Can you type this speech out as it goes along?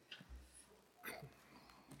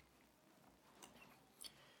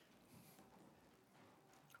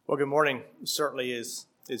Well, good morning. It certainly is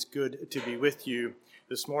good to be with you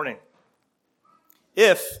this morning.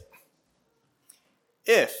 If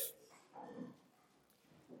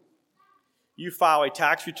you file a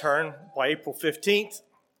tax return by April 15th,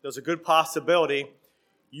 there's a good possibility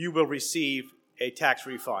you will receive a tax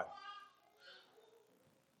refund.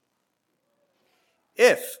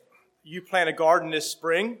 If you plant a garden this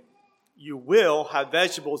spring, you will have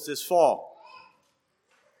vegetables this fall.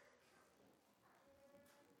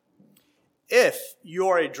 If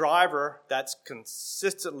you're a driver that's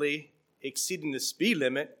consistently exceeding the speed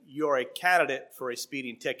limit, you're a candidate for a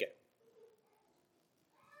speeding ticket.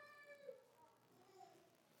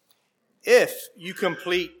 If you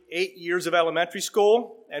complete 8 years of elementary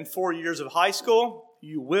school and 4 years of high school,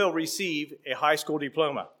 you will receive a high school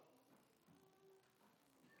diploma.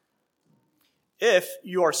 If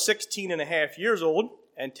you are 16 and a half years old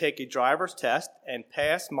and take a driver's test and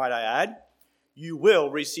pass, might I add, you will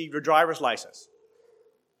receive your driver's license.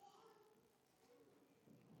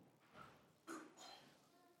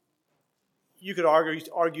 You could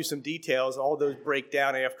argue some details. All those break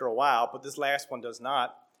down after a while, but this last one does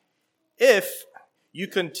not. If you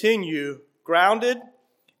continue grounded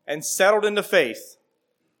and settled in the faith,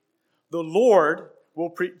 the Lord,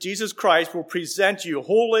 Jesus Christ, will present you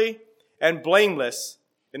holy and blameless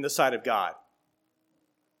in the sight of God.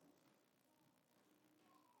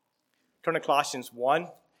 Turn to Colossians 1.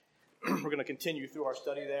 We're going to continue through our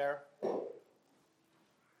study there.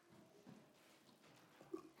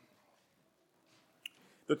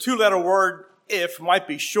 The two-letter word if might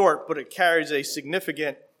be short, but it carries a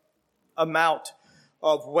significant amount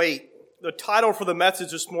of weight. The title for the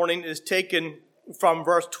message this morning is taken from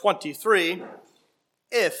verse 23,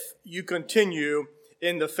 if you continue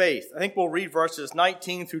in the faith. I think we'll read verses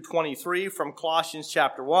 19 through 23 from Colossians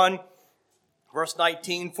chapter 1. Verse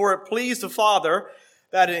 19, for it pleased the Father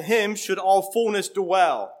that in him should all fullness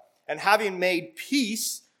dwell, and having made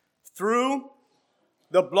peace through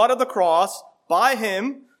the blood of the cross, by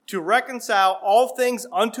him to reconcile all things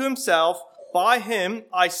unto himself, by him,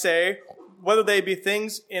 I say, whether they be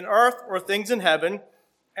things in earth or things in heaven,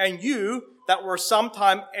 and you that were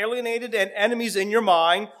sometime alienated and enemies in your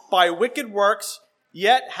mind by wicked works,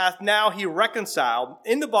 yet hath now he reconciled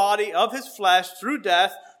in the body of his flesh through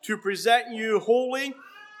death, to present you holy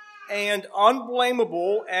and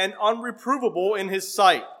unblameable and unreprovable in his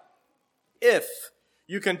sight. If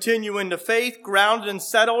you continue in the faith, grounded and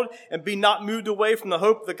settled, and be not moved away from the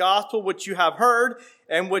hope of the gospel which you have heard,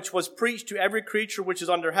 and which was preached to every creature which is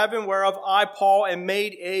under heaven, whereof I, Paul, am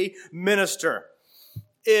made a minister.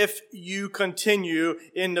 If you continue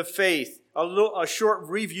in the faith. A short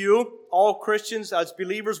review. All Christians, as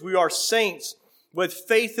believers, we are saints with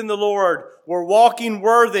faith in the Lord. We're walking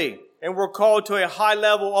worthy, and we're called to a high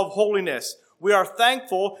level of holiness. We are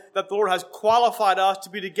thankful that the Lord has qualified us to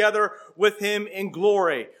be together with him in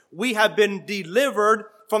glory. We have been delivered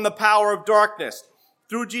from the power of darkness.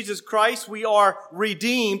 Through Jesus Christ, we are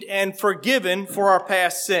redeemed and forgiven for our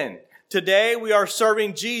past sin. Today, we are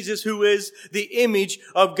serving Jesus, who is the image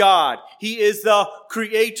of God. He is the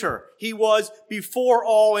creator. He was before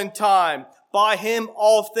all in time. By him,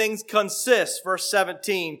 all things consist. Verse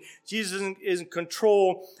 17. Jesus is in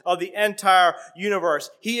control of the entire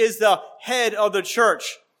universe. He is the head of the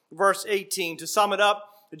church. Verse 18. To sum it up,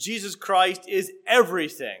 Jesus Christ is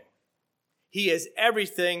everything. He is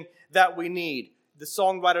everything that we need. The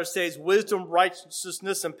songwriter says, wisdom,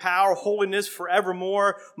 righteousness, and power, holiness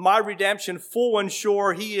forevermore. My redemption full and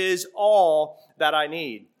sure. He is all that I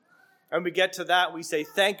need. And we get to that, we say,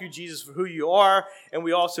 thank you, Jesus, for who you are. And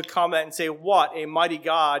we also comment and say, what a mighty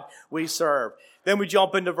God we serve. Then we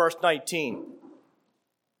jump into verse 19.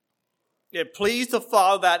 It pleased the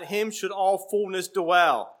Father that in him should all fullness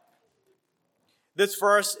dwell. This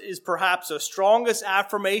verse is perhaps the strongest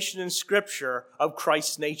affirmation in Scripture of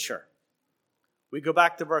Christ's nature. We go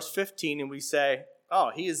back to verse 15 and we say,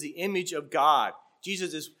 oh, he is the image of God.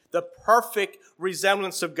 Jesus is the perfect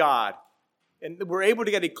resemblance of God. And we're able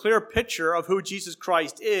to get a clear picture of who Jesus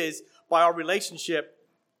Christ is by our relationship.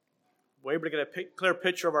 We're able to get a clear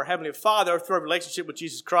picture of our Heavenly Father through our relationship with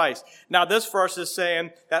Jesus Christ. Now, this verse is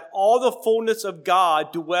saying that all the fullness of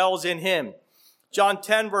God dwells in him. John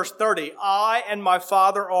 10, verse 30, I and my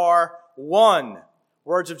Father are one.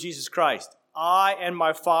 Words of Jesus Christ. I and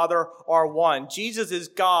my Father are one. Jesus is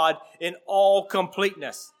God in all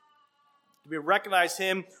completeness. We recognize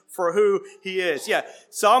him for who he is. Yeah,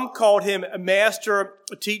 some called him a master,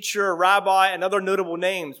 a teacher, a rabbi, and other notable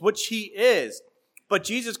names, which he is. But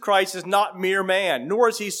Jesus Christ is not mere man, nor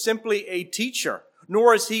is he simply a teacher,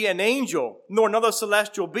 nor is he an angel, nor another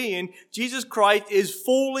celestial being. Jesus Christ is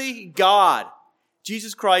fully God.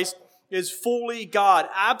 Jesus Christ is fully God,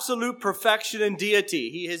 absolute perfection and deity.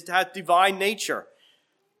 He has divine nature.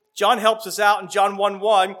 John helps us out in John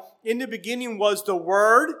 1:1. In the beginning was the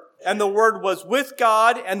Word, and the Word was with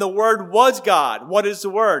God, and the Word was God. What is the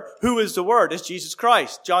Word? Who is the Word? It's Jesus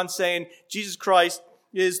Christ. John saying Jesus Christ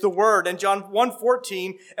is the Word. And John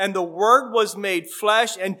 1:14, and the Word was made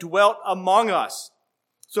flesh and dwelt among us.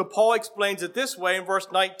 So Paul explains it this way in verse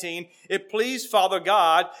 19. It pleased Father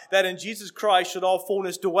God that in Jesus Christ should all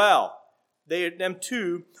fullness dwell. Them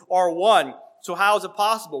two are one. So how is it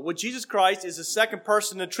possible? Well, Jesus Christ is the second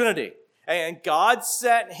person in the Trinity. And God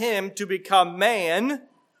sent him to become man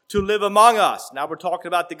to live among us. Now we're talking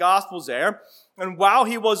about the Gospels there. And while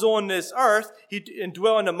he was on this earth, and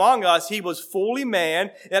dwelling among us, he was fully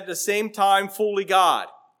man, and at the same time fully God.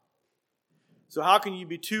 So how can you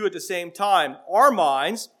be two at the same time? Our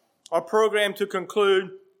minds are programmed to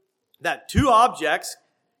conclude that two objects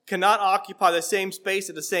cannot occupy the same space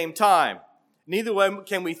at the same time. Neither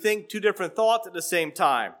can we think two different thoughts at the same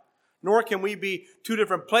time. Nor can we be two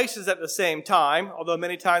different places at the same time, although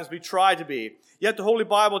many times we try to be. Yet the Holy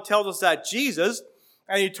Bible tells us that Jesus,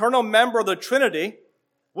 an eternal member of the Trinity,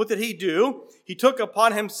 what did he do? He took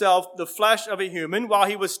upon himself the flesh of a human while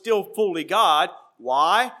he was still fully God.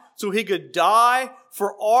 Why? So he could die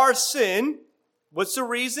for our sin. What's the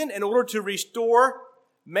reason? In order to restore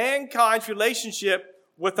mankind's relationship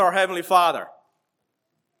with our Heavenly Father.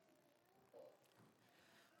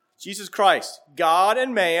 Jesus Christ, God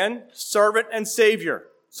and man, servant and Savior.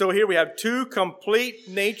 So here we have two complete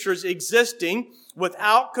natures existing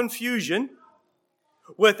without confusion,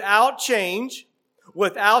 without change,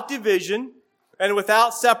 without division, and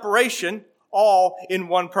without separation, all in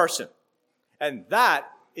one person. And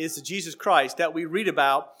that is the Jesus Christ that we read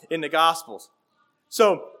about in the Gospels.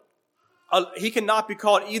 So he cannot be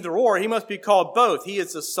called either or. He must be called both. He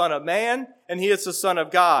is the Son of Man and he is the Son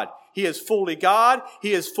of God. He is fully God,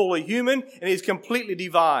 he is fully human, and he's completely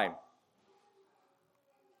divine.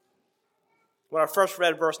 When I first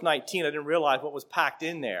read verse 19, I didn't realize what was packed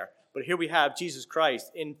in there. But here we have Jesus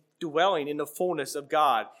Christ dwelling in the fullness of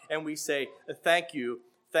God. And we say, thank you,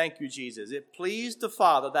 Jesus. It pleased the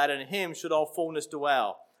Father that in him should all fullness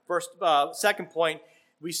dwell. Second point,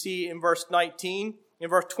 we see in verse 19, in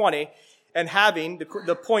verse 20, and having,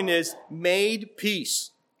 the point is, made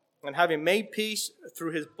peace. And having made peace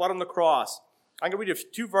through his blood on the cross. I'm going to read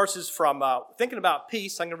two verses from, thinking about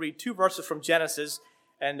peace, I'm going to read two verses from Genesis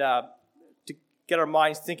and to get our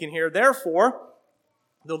minds thinking here. Therefore,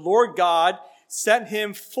 the Lord God sent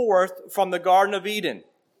him forth from the Garden of Eden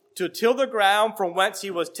to till the ground from whence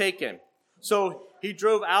he was taken. So he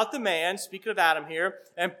drove out the man, speaking of Adam here,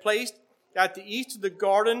 and placed at the east of the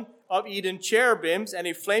Garden of Eden cherubims and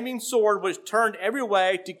a flaming sword which turned every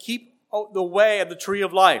way to keep the way of the tree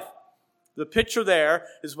of life. The picture there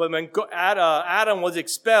is when Adam was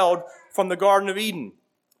expelled from the Garden of Eden,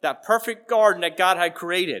 that perfect garden that God had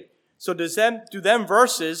created. So do them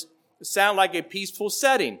verses sound like a peaceful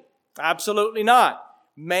setting? Absolutely not.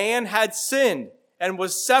 Man had sinned and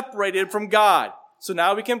was separated from God. So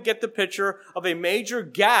now we can get the picture of a major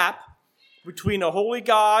gap between a holy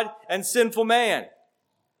God and sinful man.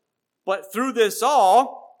 But through this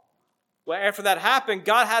all, well, after that happened,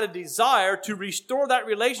 God had a desire to restore that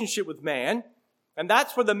relationship with man. And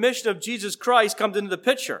that's where the mission of Jesus Christ comes into the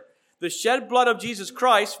picture. The shed blood of Jesus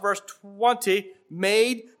Christ, verse 20,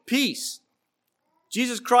 made peace.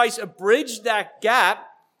 Jesus Christ bridged that gap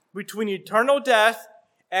between eternal death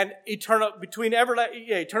and eternal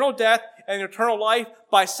death and eternal life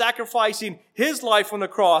by sacrificing his life on the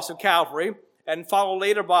cross of Calvary and followed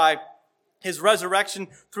later by his resurrection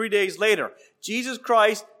 3 days later. Jesus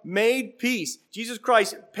Christ made peace. Jesus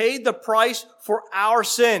Christ paid the price for our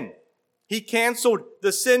sin. He canceled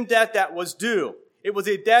the sin debt that was due. It was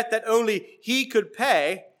a debt that only he could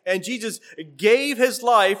pay, and Jesus gave his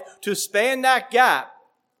life to span that gap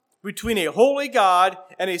between a holy God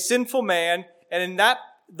and a sinful man, and in that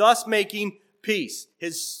thus making peace.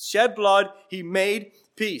 His shed blood, he made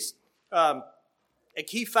peace. A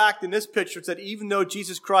key fact in this picture is that even though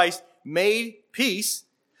Jesus Christ made peace,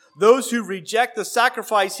 those who reject the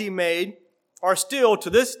sacrifice he made are still, to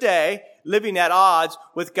this day, living at odds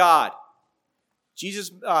with God.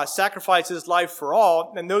 Jesus sacrificed his life for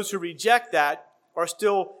all, and those who reject that are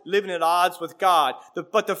still living at odds with God.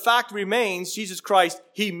 But the fact remains, Jesus Christ,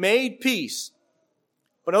 he made peace.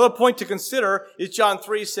 But another point to consider is John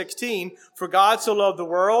 3:16. For God so loved the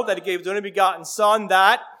world that he gave his only begotten Son,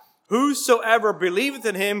 that whosoever believeth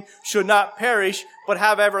in him should not perish, but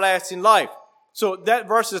have everlasting life. So that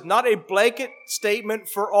verse is not a blanket statement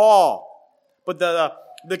for all. But the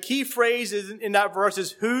The key phrase in that verse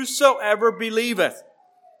is, whosoever believeth.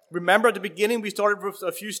 Remember at the beginning we started with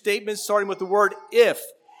a few statements starting with the word if.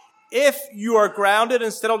 If you are grounded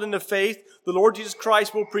and settled in the faith, the Lord Jesus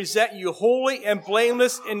Christ will present you holy and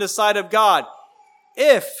blameless in the sight of God.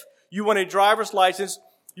 If you want a driver's license,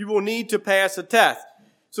 you will need to pass a test.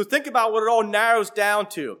 So think about what it all narrows down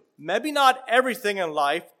to. Maybe not everything in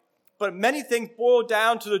life, but many things boil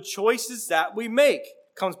down to the choices that we make.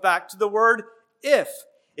 Comes back to the word if.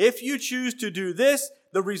 If you choose to do this,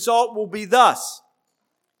 the result will be thus.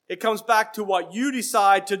 It comes back to what you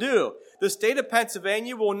decide to do. The state of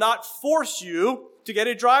Pennsylvania will not force you to get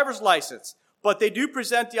a driver's license, but they do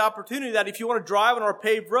present the opportunity that if you want to drive on our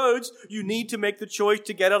paved roads, you need to make the choice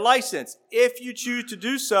to get a license. If you choose to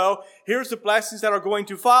do so, here's the blessings that are going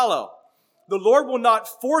to follow. The Lord will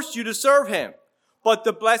not force you to serve Him, but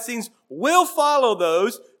the blessings will follow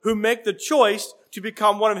those who make the choice to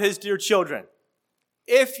become one of His dear children.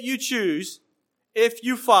 If you choose, if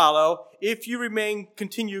you follow, if you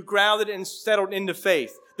continue grounded and settled in the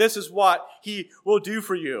faith, this is what He will do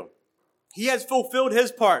for you. He has fulfilled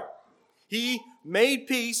His part. He made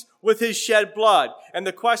peace with His shed blood. And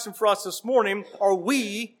the question for us this morning,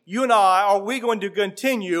 you and I, are we going to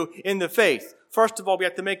continue in the faith? First of all, we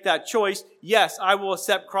have to make that choice. Yes, I will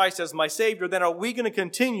accept Christ as my Savior. Then are we going to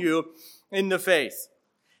continue in the faith?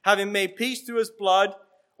 Having made peace through His blood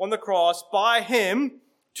on the cross, by Him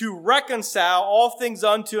to reconcile all things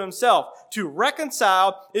unto Himself. To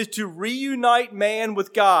reconcile is to reunite man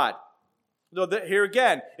with God. So here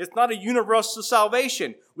again, it's not a universal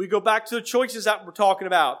salvation. We go back to the choices that we're talking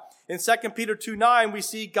about. In 2 Peter 2:9, we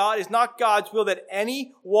see God is not God's will that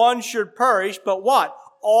anyone should perish, but what?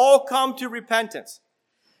 All come to repentance.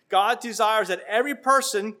 God desires that every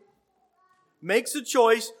person makes a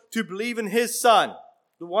choice to believe in His Son,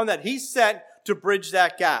 the one that He sent to bridge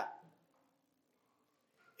that gap.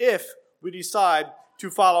 If we decide to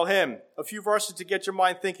follow Him. A few verses to get your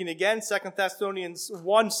mind thinking again. 2 Thessalonians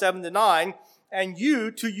 1:7-9. And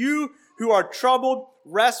to you who are troubled,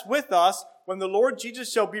 rest with us when the Lord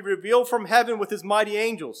Jesus shall be revealed from heaven with His mighty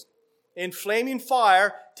angels, in flaming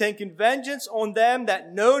fire, taking vengeance on them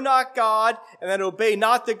that know not God and that obey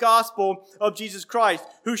not the gospel of Jesus Christ,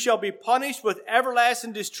 who shall be punished with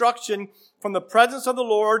everlasting destruction from the presence of the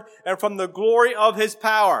Lord and from the glory of His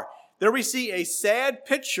power. There we see a sad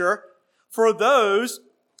picture for those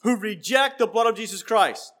who reject the blood of Jesus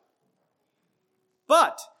Christ.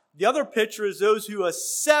 But the other picture is those who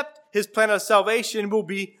accept His plan of salvation will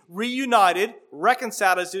be reunited,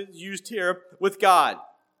 reconciled as it's used here, with God.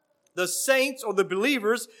 The saints or the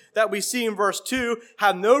believers that we see in verse 2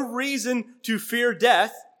 have no reason to fear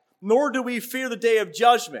death, nor do we fear the day of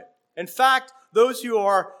judgment. In fact, those who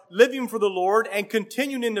are living for the Lord and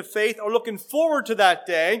continuing in the faith are looking forward to that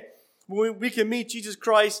day when we can meet Jesus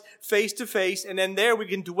Christ face to face, and then there we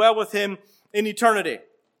can dwell with Him in eternity.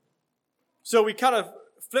 So we kind of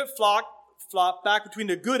flip-flop back between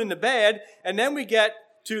the good and the bad, and then we get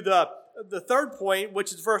to the third point,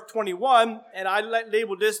 which is verse 21, and I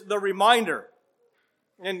labeled this the reminder.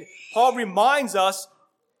 And Paul reminds us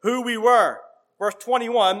who we were. Verse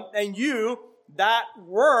 21, and you that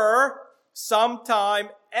were sometime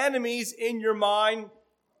enemies in your mind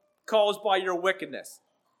caused by your wickedness.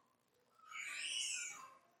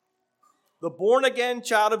 The born-again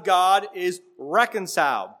child of God is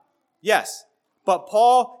reconciled. Yes, but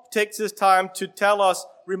Paul takes this time to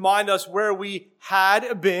remind us where we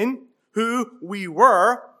had been, who we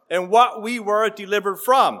were, and what we were delivered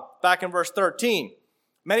from, back in verse 13.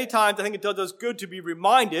 Many times I think it does us good to be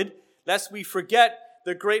reminded, lest we forget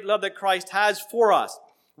the great love that Christ has for us.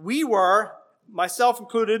 We were, myself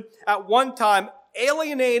included, at one time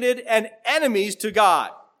alienated and enemies to God.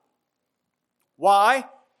 Why?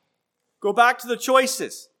 Go back to the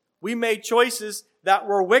choices. We made choices that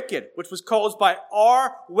were wicked, which was caused by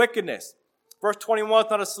our wickedness. Verse 21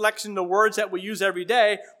 is not a selection of the words that we use every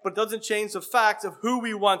day, but it doesn't change the facts of who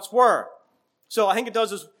we once were. So I think it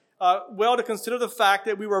does us well to consider the fact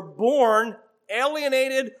that we were born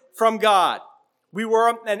alienated from God. We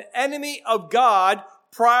were an enemy of God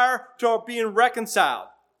prior to our being reconciled.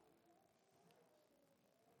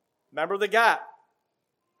 Remember the gap.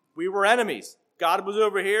 We were enemies. God was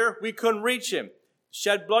over here. We couldn't reach Him.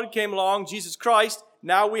 Shed blood came along, Jesus Christ.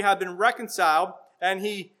 Now we have been reconciled, and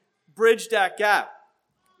He bridged that gap.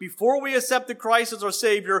 Before we accepted Christ as our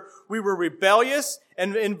Savior, we were rebellious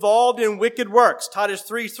and involved in wicked works. Titus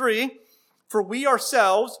 3:3, for we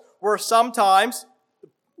ourselves were sometimes,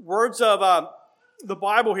 words of the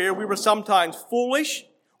Bible here, we were sometimes foolish,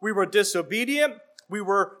 we were disobedient, we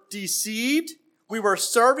were deceived, we were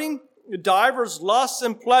serving divers lusts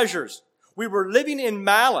and pleasures. We were living in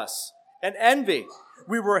malice and envy.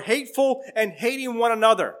 We were hateful and hating one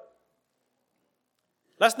another.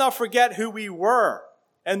 Let's not forget who we were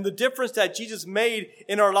and the difference that Jesus made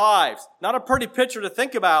in our lives. Not a pretty picture to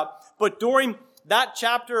think about, but during that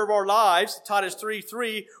chapter of our lives, Titus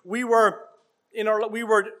 3:3,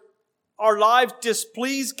 our lives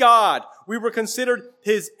displeased God. We were considered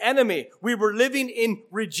his enemy. We were living in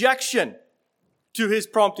rejection to his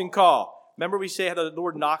prompting call. Remember we say how the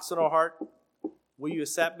Lord knocks on our heart? Will you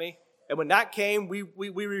accept me? And when that came, we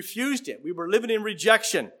refused it. We were living in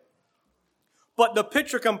rejection. But the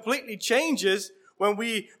picture completely changes when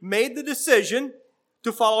we made the decision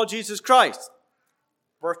to follow Jesus Christ.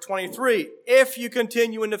 Verse 23, if you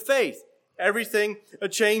continue in the faith, everything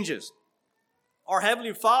changes. Our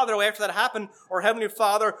Heavenly Father, after that happened, our Heavenly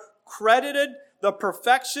Father credited the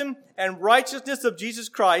perfection and righteousness of Jesus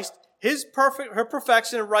Christ, her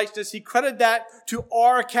perfection and righteousness, he credited that to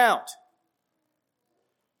our account.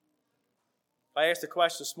 I asked a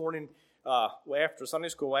question this morning after Sunday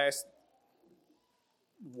school. I asked,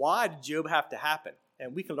 why did Job have to happen?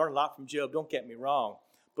 And we can learn a lot from Job, don't get me wrong.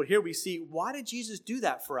 But here we see, why did Jesus do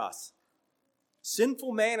that for us?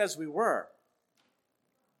 Sinful man as we were,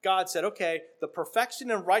 God said, okay, the perfection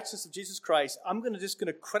and righteousness of Jesus Christ, I'm just going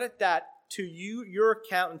to credit that to you, your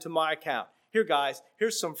account, and to my account. Here, guys,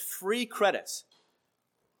 here's some free credits.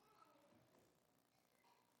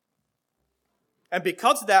 And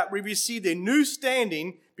because of that, we received a new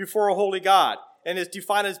standing before a holy God. And it's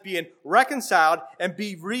defined as being reconciled and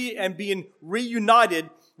being reunited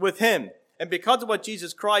with him. And because of what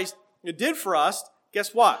Jesus Christ did for us,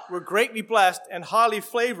 guess what? We're greatly blessed and highly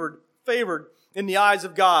favored in the eyes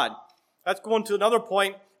of God. Let's go on to another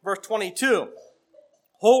point, verse 22.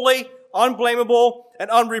 Holy, unblameable, and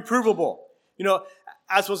unreprovable. You know,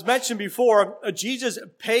 as was mentioned before, Jesus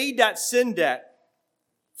paid that sin debt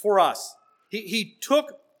for us. He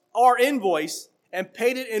took our invoice and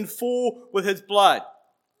paid it in full with his blood.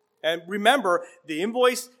 And remember, the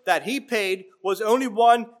invoice that he paid was only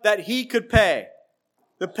one that he could pay.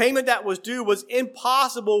 The payment that was due was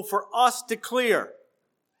impossible for us to clear.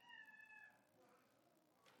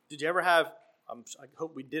 Did you ever have, I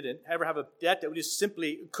hope we didn't, ever have a debt that we just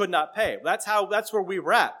simply could not pay? That's where we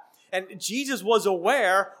were at. And Jesus was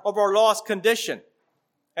aware of our lost condition.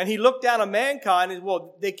 And he looked down on mankind and,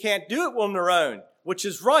 well, they can't do it on their own, which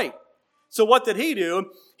is right. So what did he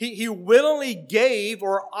do? He willingly gave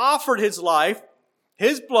or offered his life,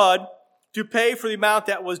 his blood, to pay for the amount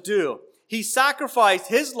that was due. He sacrificed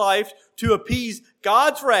his life to appease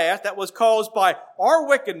God's wrath that was caused by our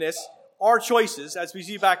wickedness, our choices, as we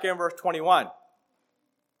see back in verse 21.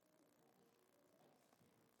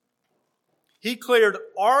 He cleared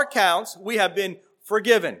our accounts. We have been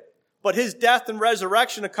forgiven. But his death and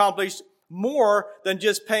resurrection accomplished more than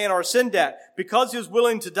just paying our sin debt. Because he was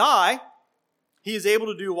willing to die, he is able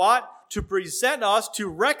to do what? To present us, to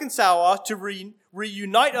reconcile us, to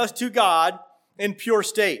reunite us to God in pure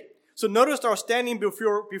state. So notice our standing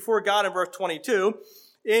before God in verse 22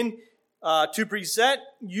 to present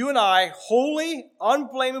you and I holy,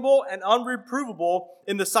 unblameable, and unreprovable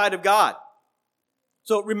in the sight of God.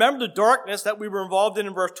 So remember the darkness that we were involved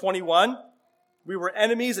in verse 21. We were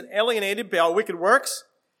enemies and alienated by our wicked works.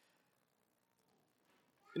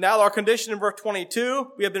 Now our condition in verse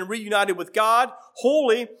 22, we have been reunited with God.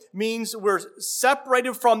 Holy means we're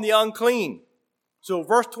separated from the unclean. So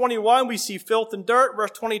verse 21, we see filth and dirt.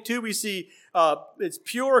 Verse 22, we see it's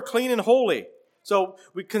pure, clean, and holy. So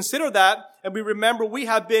we consider that, and we remember we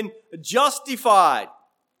have been justified.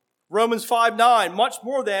 Romans 5:9, much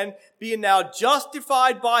more than being now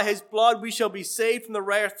justified by his blood, we shall be saved from the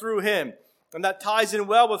wrath through him. And that ties in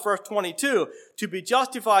well with verse 22. To be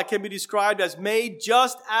justified can be described as made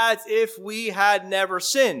just as if we had never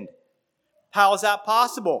sinned. How is that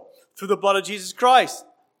possible? Through the blood of Jesus Christ.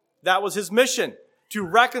 That was his mission. To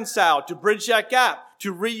reconcile, to bridge that gap,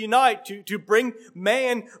 to reunite, to bring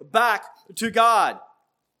man back to God.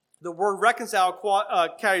 The word reconcile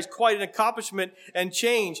carries quite an accomplishment and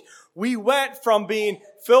change. We went from being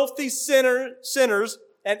filthy sinners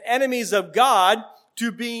and enemies of God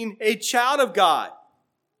to being a child of God.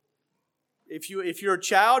 If you're a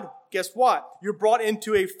child, guess what? You're brought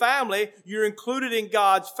into a family. You're included in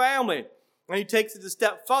God's family. And he takes it a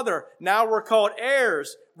step further. Now we're called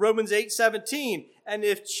heirs. Romans 8:17. And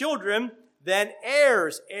if children, then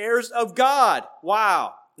heirs of God.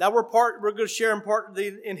 Wow. Now we're going to share in part of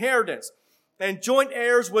the inheritance. And joint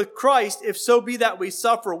heirs with Christ, if so be that we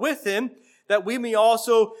suffer with him, that we may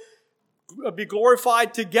also be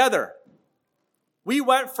glorified together. We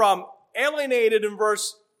went from alienated in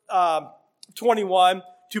verse 21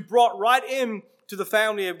 to brought right in to the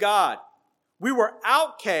family of God. We were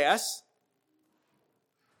outcasts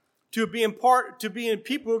to being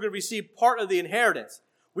people who are going to receive part of the inheritance.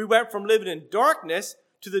 We went from living in darkness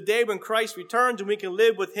to the day when Christ returns and we can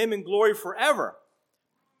live with him in glory forever.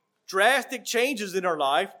 Drastic changes in our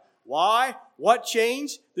life. Why? What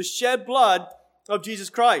changed? The shed blood of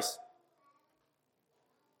Jesus Christ.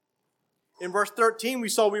 In verse 13, we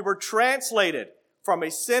saw we were translated from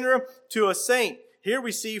a sinner to a saint. Here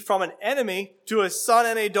we see from an enemy to a son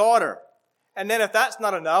and a daughter. And then if that's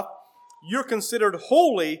not enough, you're considered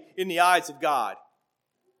holy in the eyes of God.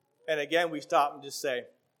 And again, we stop and just say,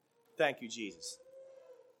 thank you, Jesus.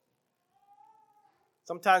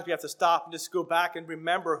 Sometimes we have to stop and just go back and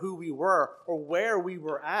remember who we were or where we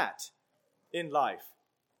were at in life.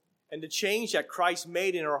 And the change that Christ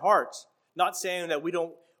made in our hearts. Not saying that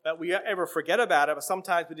we ever forget about it, but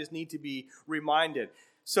sometimes we just need to be reminded.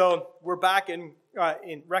 So we're back in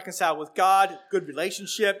reconciled with God, good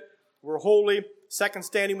relationship. We're holy. Second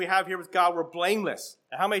standing we have here with God, we're blameless.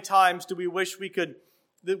 And how many times do we wish we'd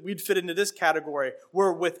fit into this category?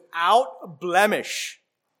 We're without blemish.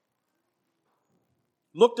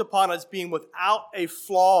 Looked upon as being without a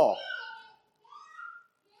flaw.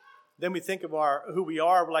 Then we think of who we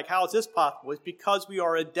are. We're like, how is this possible? It's because we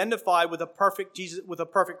are identified with a perfect Jesus, with a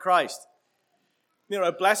perfect Christ.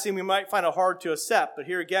 A blessing we might find it hard to accept, but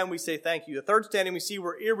here again we say thank you. The third standing we see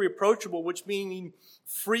we're irreproachable, which means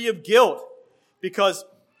free of guilt, because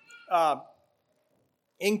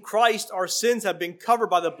in Christ our sins have been covered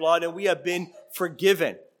by the blood and we have been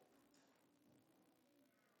forgiven.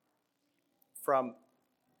 From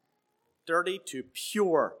dirty to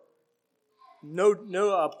pure,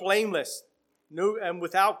 blameless, and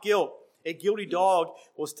without guilt. A guilty dog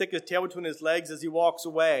will stick his tail between his legs as he walks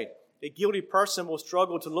away. A guilty person will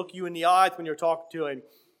struggle to look you in the eyes when you're talking to him.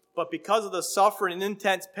 But because of the suffering and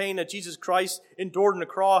intense pain that Jesus Christ endured on the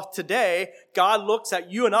cross, today, God looks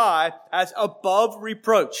at you and I as above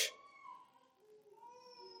reproach.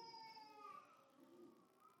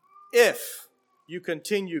 If you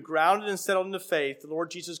continue grounded and settled in the faith, the Lord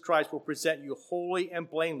Jesus Christ will present you holy and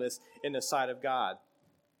blameless in the sight of God.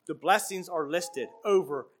 The blessings are listed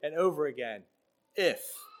over and over again. If.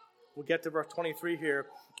 We'll get to verse 23 here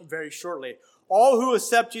very shortly. All who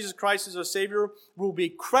accept Jesus Christ as a Savior will be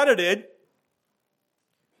credited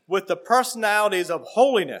with the personalities of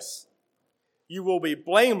holiness. You will be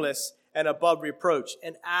blameless and above reproach.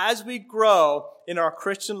 And as we grow in our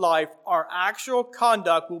Christian life, our actual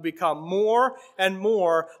conduct will become more and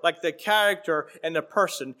more like the character and the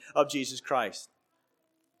person of Jesus Christ.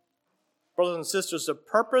 Brothers and sisters, the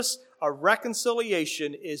purpose of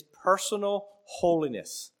reconciliation is personal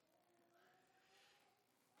holiness.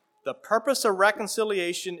 The purpose of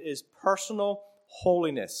reconciliation is personal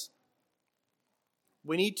holiness.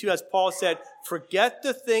 We need to, as Paul said, forget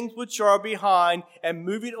the things which are behind and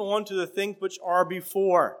moving on to the things which are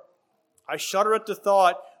before. I shudder at the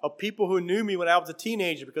thought of people who knew me when I was a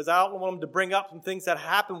teenager because I don't want them to bring up some things that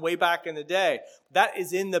happened way back in the day. That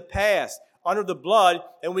is in the past, under the blood,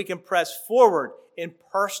 and we can press forward in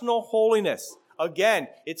personal holiness. Again,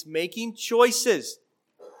 it's making choices.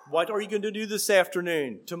 What are you going to do this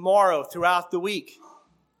afternoon, tomorrow, throughout the week?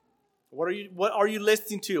 What are you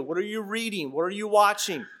listening to? What are you reading? What are you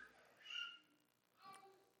watching?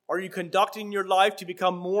 Are you conducting your life to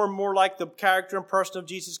become more and more like the character and person of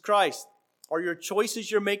Jesus Christ? Are your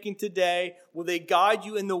choices you're making today, will they guide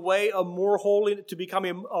you in the way of more holy, to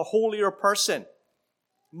becoming a holier person?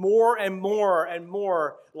 More and more and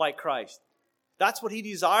more like Christ. That's what he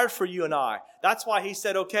desires for you and I. That's why he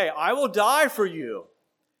said, okay, I will die for you.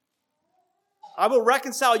 I will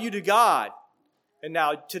reconcile you to God. And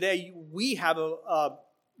now today we have a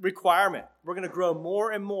requirement. We're going to grow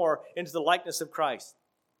more and more into the likeness of Christ.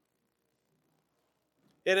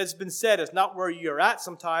 It has been said it's not where you're at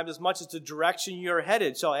sometimes as much as the direction you're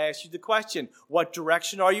headed. So I ask you the question, what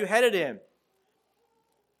direction are you headed in?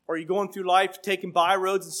 Are you going through life taking by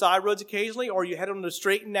roads and side roads occasionally, or are you headed on the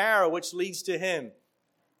straight and narrow which leads to him?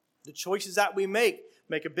 The choices that we make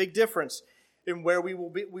a big difference in where we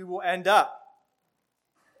will end up.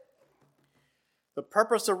 The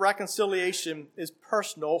purpose of reconciliation is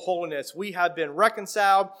personal holiness. We have been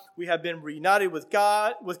reconciled. We have been reunited with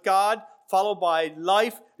God, followed by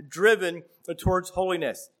life driven towards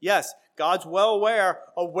holiness. Yes, God's well aware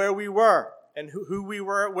of where we were and who we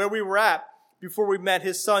were, where we were at before we met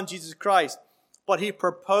his son, Jesus Christ. But he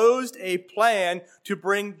proposed a plan to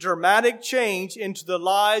bring dramatic change into the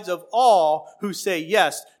lives of all who say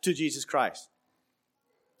yes to Jesus Christ.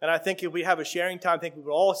 And I think if we have a sharing time, I think we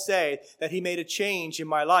would all say that he made a change in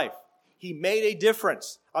my life. He made a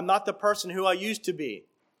difference. I'm not the person who I used to be.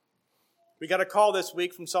 We got a call this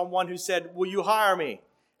week from someone who said, will you hire me?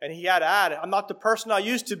 And he had to add, I'm not the person I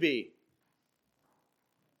used to be.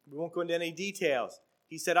 We won't go into any details.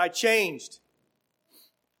 He said, I changed.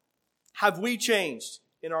 Have we changed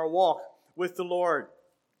in our walk with the Lord?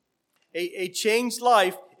 A changed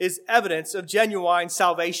life is evidence of genuine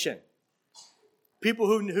salvation. People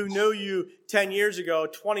who knew you 10 years ago,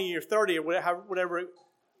 20 or 30 or whatever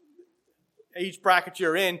age bracket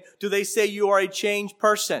you're in, do they say you are a changed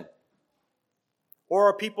person? Or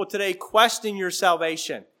are people today questioning your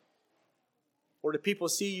salvation? Or do people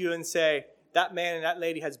see you and say, that man and that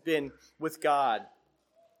lady has been with God?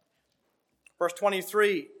 Verse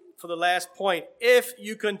 23, for the last point, if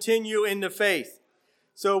you continue in the faith.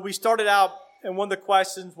 So we started out, and one of the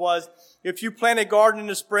questions was, if you plant a garden in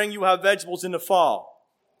the spring, you have vegetables in the fall.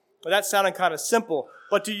 Well, that sounded kind of simple,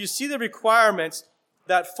 but do you see the requirements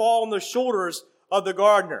that fall on the shoulders of the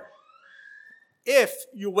gardener? If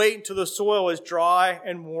you wait until the soil is dry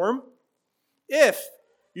and warm, if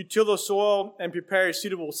you till the soil and prepare a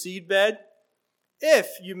suitable seed bed, if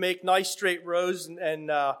you make nice straight rows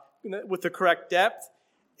and with the correct depth,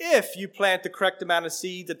 if you plant the correct amount of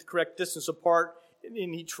seeds at the correct distance apart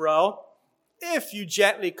in each row, if you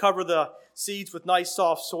gently cover the seeds with nice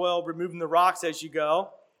soft soil, removing the rocks as you go,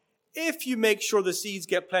 if you make sure the seeds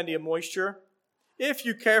get plenty of moisture, if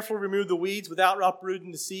you carefully remove the weeds without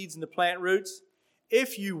uprooting the seeds and the plant roots,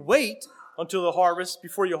 if you wait until the harvest,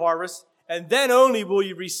 before you harvest, and then only will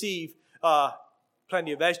you receive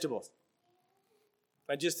plenty of vegetables.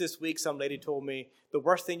 And just this week, some lady told me the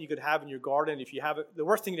worst thing you could have in your garden, the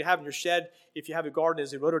worst thing to have in your shed if you have a garden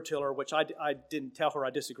is a rototiller, which I didn't tell her. I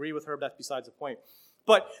disagree with her, but that's besides the point.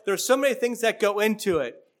 But there's so many things that go into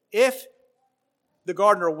it. If the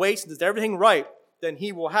gardener waits and does everything right, then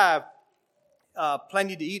he will have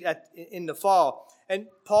plenty to eat in the fall. And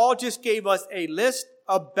Paul just gave us a list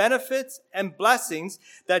of benefits and blessings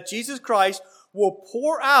that Jesus Christ will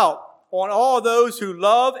pour out on all those who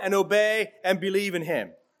love and obey and believe in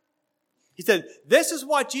him. He said, this is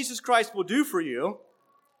what Jesus Christ will do for you.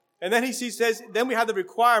 And then he says, then we have the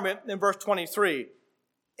requirement in verse 23.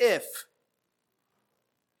 If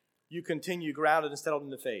you continue grounded and settled in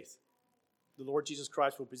the faith, the Lord Jesus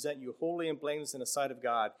Christ will present you holy and blameless in the sight of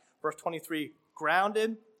God. Verse 23,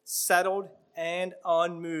 grounded, settled, and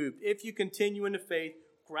unmoved. If you continue in the faith,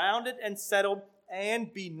 grounded and settled,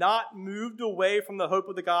 and be not moved away from the hope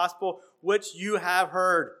of the gospel which you have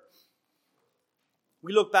heard.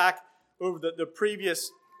 We look back over the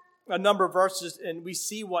previous number of verses and we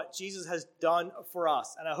see what Jesus has done for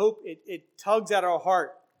us. And I hope it tugs at our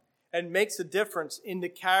heart and makes a difference in the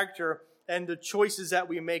character and the choices that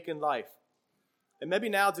we make in life. And maybe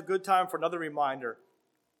now it's a good time for another reminder.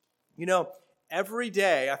 You know, every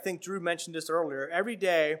day, I think Drew mentioned this earlier, every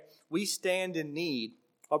day we stand in need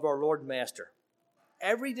of our Lord and Master.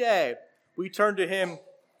 Every day we turn to him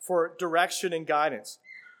for direction and guidance.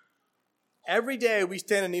 Every day we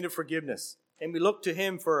stand in need of forgiveness and we look to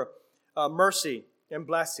him for mercy and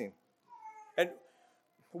blessing. And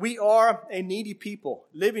we are a needy people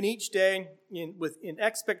living each day in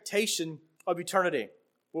expectation of eternity,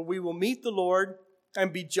 where we will meet the Lord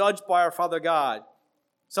and be judged by our Father God.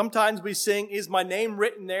 Sometimes we sing, is my name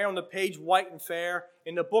written there on the page white and fair?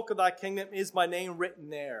 In the book of thy kingdom is my name written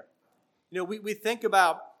there. You know, we think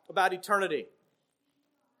about eternity.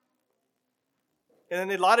 And in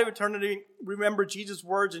the light of eternity, remember Jesus'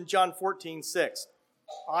 words in John 14:6.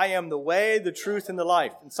 I am the way, the truth, and the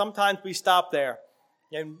life. And sometimes we stop there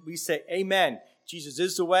and we say, amen. Jesus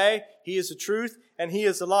is the way, he is the truth, and he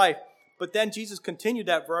is the life. But then Jesus continued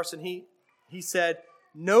that verse and he said,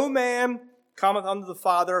 no man cometh unto the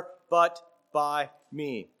Father but by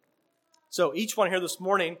me. So each one here this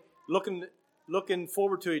morning, looking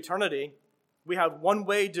forward to eternity, we have one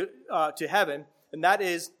way to heaven, and that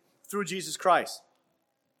is through Jesus Christ.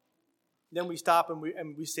 Then we stop and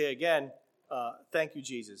we say again, thank you,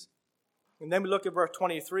 Jesus. And then we look at verse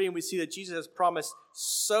 23 and we see that Jesus has promised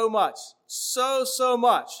so much, so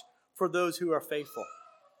much for those who are faithful.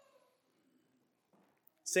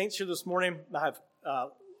 Saints, here this morning, I have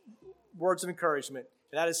words of encouragement,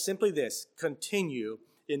 and that is simply this: continue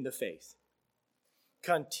in the faith.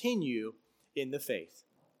 Continue in the faith.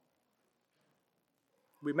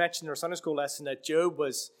 We mentioned in our Sunday school lesson that Job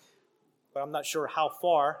was, well, I'm not sure how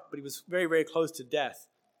far, but he was very, very close to death.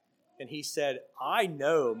 And he said, I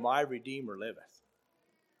know my Redeemer liveth.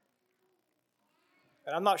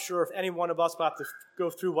 And I'm not sure if any one of us will have to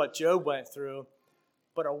go through what Job went through,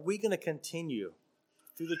 but are we going to continue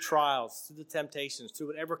through the trials, through the temptations, through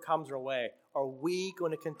whatever comes our way? Are we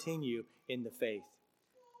going to continue in the faith?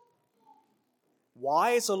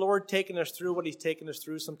 Why is the Lord taking us through what he's taking us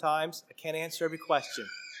through sometimes? I can't answer every question.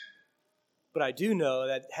 But I do know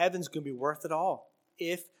that heaven's going to be worth it all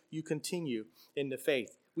if you continue in the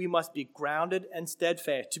faith. We must be grounded and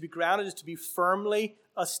steadfast. To be grounded is to be firmly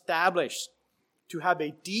established, to have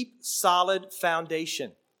a deep, solid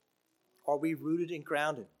foundation. Are we rooted and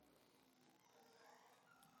grounded?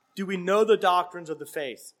 Do we know the doctrines of the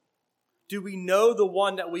faith? Do we know the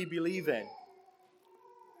one that we believe in?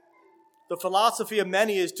 The philosophy of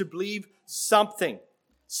many is to believe something,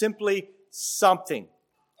 simply something.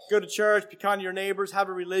 Go to church, be kind to your neighbors, have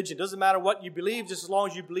a religion. It doesn't matter what you believe, just as long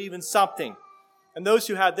as you believe in something. And those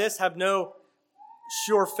who have this have no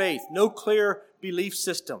sure faith, no clear belief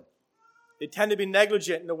system. They tend to be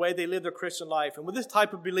negligent in the way they live their Christian life. And with this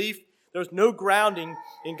type of belief, there's no grounding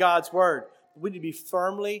in God's word. We need to be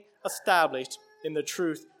firmly established in the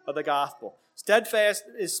truth of the gospel. Steadfast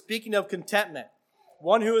is speaking of contentment,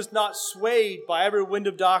 one who is not swayed by every wind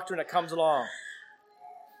of doctrine that comes along.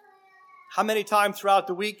 How many times throughout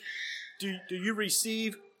the week do you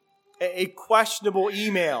receive a questionable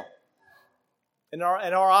email? In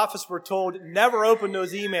our office, we're told, never open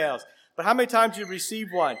those emails. But how many times do you receive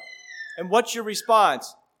one? And what's your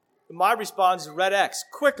response? My response is red X.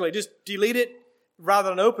 Quickly, just delete it rather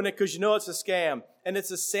than open it because you know it's a scam. And it's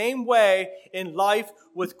the same way in life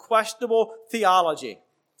with questionable theology.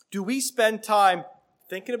 Do we spend time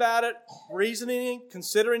thinking about it, reasoning,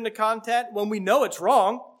 considering the content when we know it's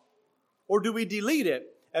wrong? Or do we delete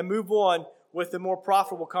it and move on with a more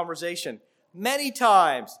profitable conversation? Many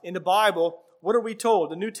times in the Bible, what are we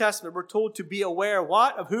told? The New Testament, we're told to be aware,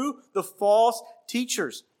 what? Of who? The false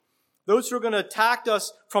teachers. Those who are going to attack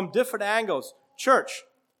us from different angles. Church,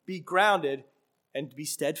 be grounded and be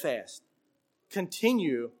steadfast.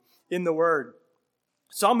 Continue in the word.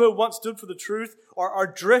 Some who once stood for the truth are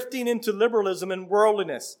drifting into liberalism and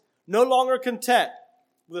worldliness, no longer content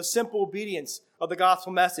with a simple obedience of the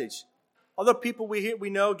gospel message. Other people we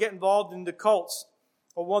know get involved in the cults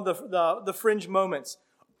or one of the fringe moments.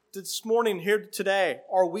 This morning, here today,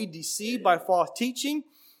 are we deceived by false teaching,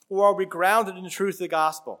 or are we grounded in the truth of the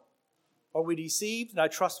gospel? Are we deceived? And I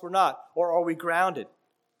trust we're not. Or are we grounded,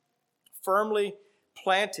 firmly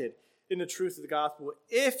planted in the truth of the gospel?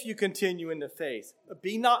 If you continue in the faith,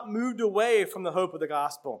 be not moved away from the hope of the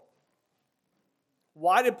gospel.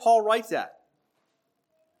 Why did Paul write that?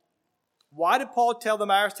 Why did Paul tell the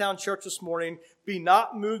Myerstown church this morning, be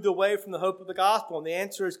not moved away from the hope of the gospel? And the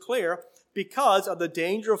answer is clear, because of the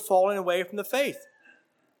danger of falling away from the faith.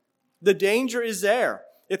 The danger is there.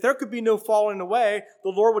 If there could be no falling away,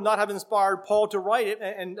 the Lord would not have inspired Paul to write it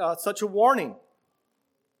and such a warning.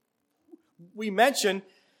 We mentioned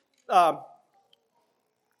a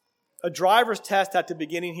driver's test at the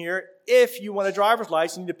beginning here. If you want a driver's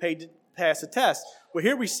license, you need to pay to pass the test. Well,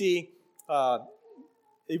 here we see a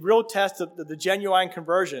real test of the genuine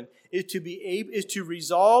conversion is to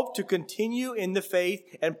resolve to continue in the faith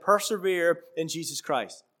and persevere in Jesus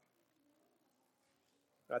Christ.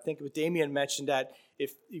 I think what Damien mentioned, that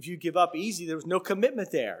if you give up easy, there was no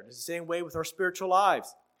commitment there. It's the same way with our spiritual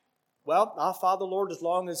lives. Well, I'll follow the Lord as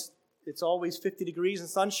long as it's always 50 degrees and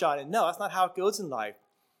sunshine. And no, that's not how it goes in life.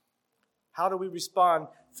 How do we respond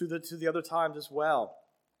to the other times as well?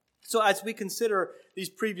 So as we consider these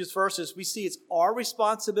previous verses, we see it's our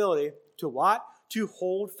responsibility to what? To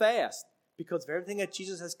hold fast because of everything that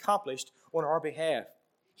Jesus has accomplished on our behalf.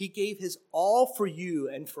 He gave his all for you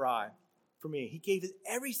and for me. He gave his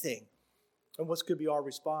everything. And what's going to be our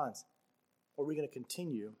response? Are we going to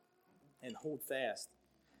continue and hold fast?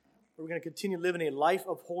 Are we going to continue living a life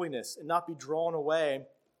of holiness and not be drawn away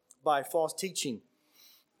by false teaching?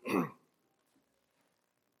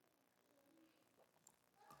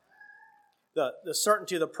 The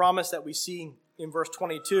certainty of the promise that we see in verse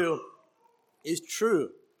 22 is true,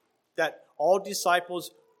 that all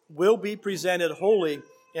disciples will be presented holy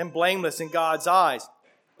and blameless in God's eyes.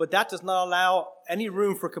 But that does not allow any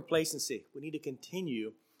room for complacency. We need to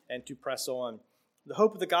continue and to press on. The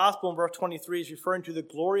hope of the gospel in verse 23 is referring to the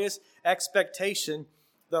glorious expectation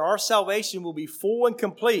that our salvation will be full and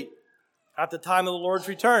complete at the time of the Lord's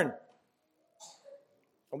return.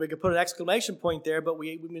 And we could put an exclamation point there, but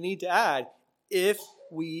we need to add, if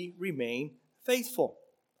we remain faithful.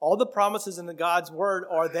 All the promises in God's word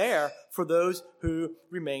are there for those who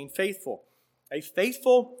remain faithful. A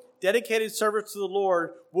faithful, dedicated service to the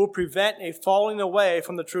Lord will prevent a falling away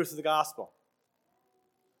from the truth of the gospel.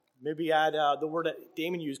 Maybe add the word that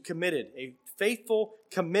Damon used, committed. A faithful,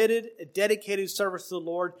 committed, dedicated service to the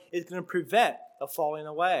Lord is going to prevent a falling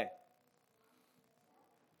away.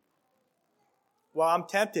 Well, I'm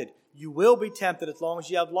tempted. You will be tempted as long as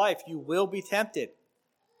you have life. You will be tempted.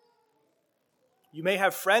 You may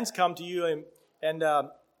have friends come to you and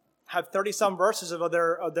have 30-some verses of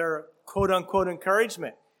their quote-unquote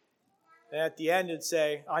encouragement. And at the end, it'd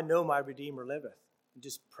say, I know my Redeemer liveth. And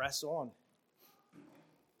just press on.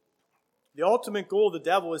 The ultimate goal of the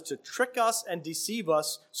devil is to trick us and deceive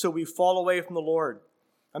us so we fall away from the Lord.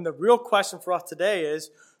 And the real question for us today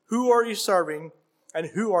is, who are you serving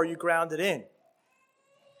and who are you grounded in?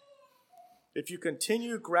 If you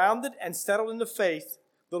continue grounded and settled in the faith,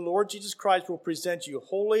 the Lord Jesus Christ will present you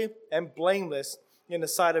holy and blameless in the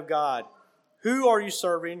sight of God. Who are you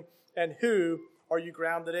serving and who are you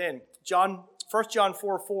grounded in? 1 John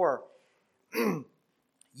 4:4.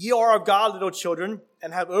 Ye are of God, little children,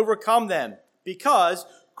 and have overcome them, because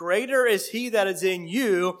greater is he that is in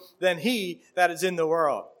you than he that is in the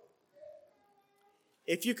world.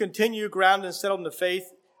 If you continue grounded and settled in the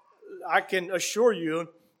faith, I can assure you,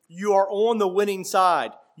 you are on the winning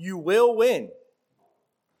side. You will win.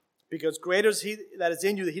 Because greater is he that is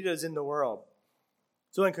in you than he that is in the world.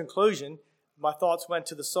 So in conclusion, my thoughts went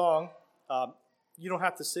to the song. You don't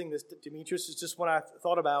have to sing this, Demetrius. It's just what I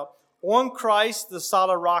thought about. On Christ, the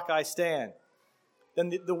solid rock I stand.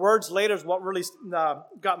 Then the words later is what really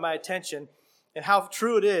got my attention. And how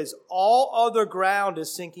true it is. All other ground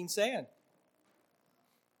is sinking sand.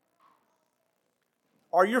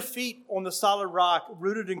 Are your feet on the solid rock,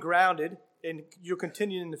 rooted and grounded, and you're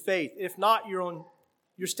continuing in the faith? If not, you're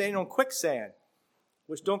standing on quicksand,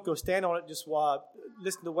 which don't go stand on it just while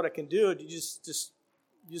listen to what it can do. You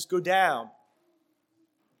just go down.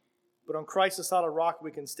 But on Christ, the solid rock,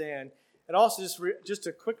 we can stand. And also, just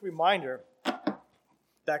a quick reminder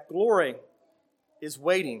that glory is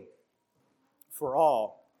waiting for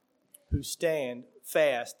all who stand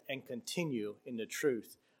fast and continue in the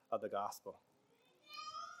truth of the gospel.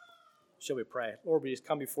 Shall we pray? Lord, we just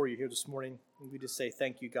come before you here this morning, and we just say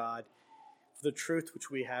thank you, God, for the truth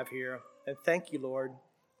which we have here. And thank you, Lord,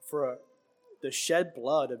 for the shed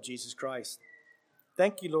blood of Jesus Christ.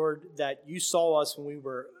 Thank you, Lord, that you saw us when we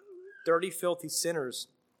were dirty, filthy sinners,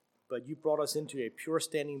 but you brought us into a pure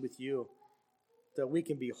standing with you, that we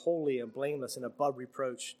can be holy and blameless and above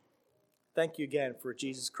reproach. Thank you again for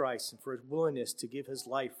Jesus Christ and for his willingness to give his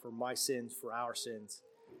life for my sins, for our sins.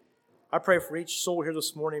 I pray for each soul here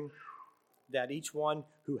this morning that each one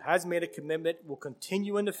who has made a commitment will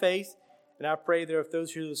continue in the faith. And I pray there if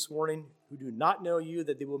those here this morning who do not know you,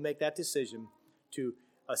 that they will make that decision to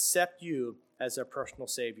accept you as their personal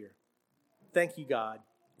Savior. Thank you, God,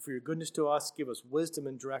 for your goodness to us. Give us wisdom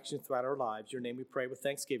and direction throughout our lives. Your name we pray with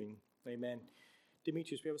thanksgiving. Amen.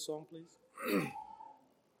 Demetrius, do we have a song, please?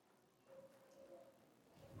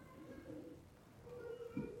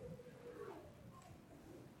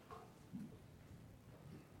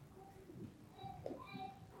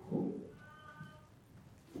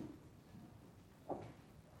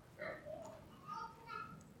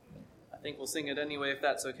 I think we'll sing it anyway if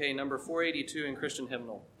that's okay. Number 482 in Christian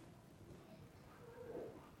Hymnal.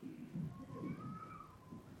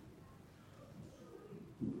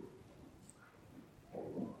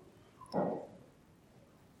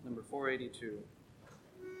 Number 482.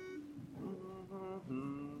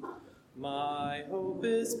 My hope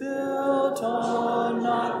is built on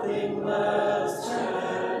nothing less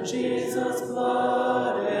than Jesus'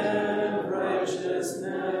 blood and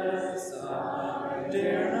righteousness. I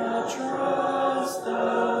dare not trust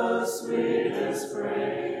the sweetest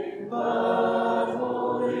frame, but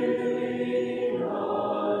wholly lean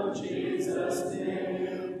on Jesus'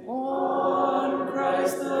 name. On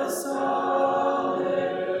Christ the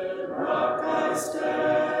solid rock I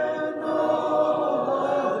stand, all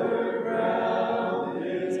other ground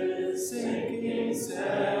is sinking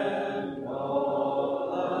sand,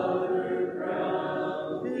 all other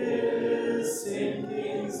ground is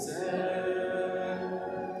sinking sand.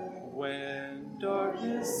 When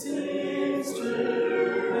darkness seems to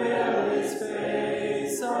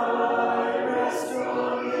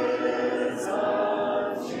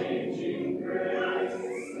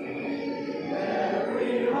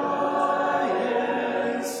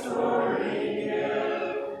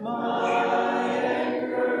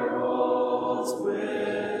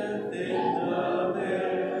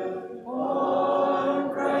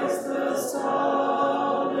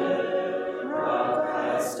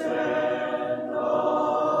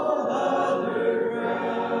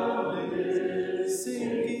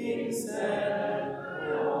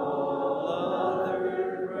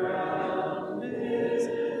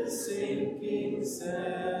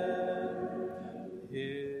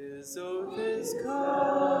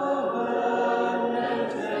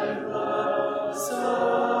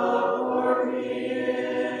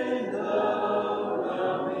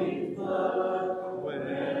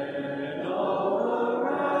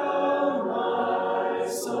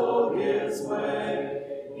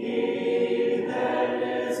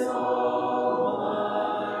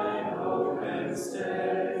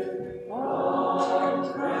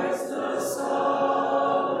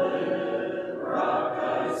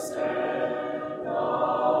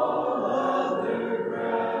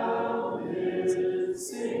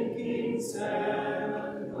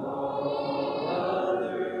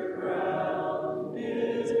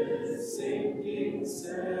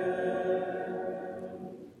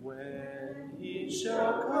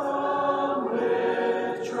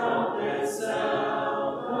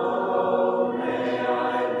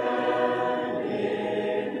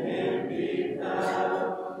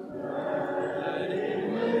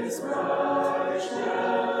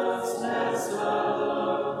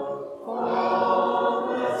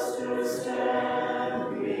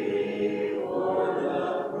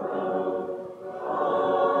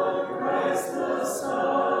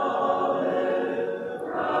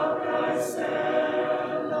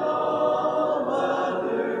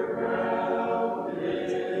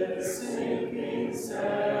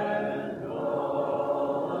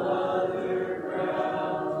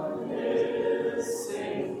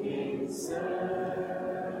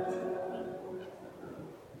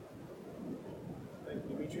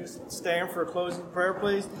Stand for a closing prayer,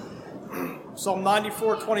 please. Psalm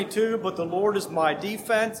 94:22, but the Lord is my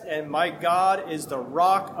defense, and my God is the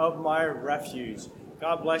rock of my refuge.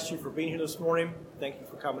 God bless you for being here this morning. Thank you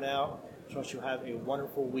for coming out. Trust you'll have a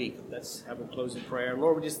wonderful week. Let's have a closing prayer.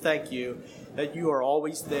 Lord, we just thank you that you are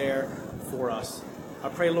always there for us. I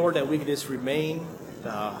pray, Lord, that we can just remain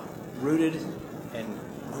rooted and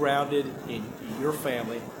grounded in your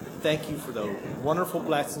family. Thank you for the wonderful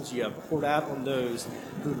blessings you have poured out on those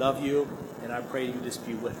who love you. And I pray you just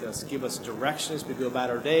be with us. Give us direction as we go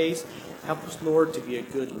about our days. Help us, Lord, to be a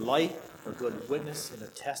good light, a good witness, and a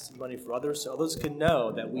testimony for others so others can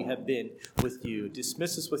know that we have been with you.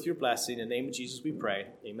 Dismiss us with your blessing. In the name of Jesus we pray.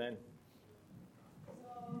 Amen.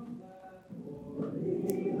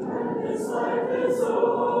 This life is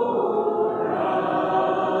over.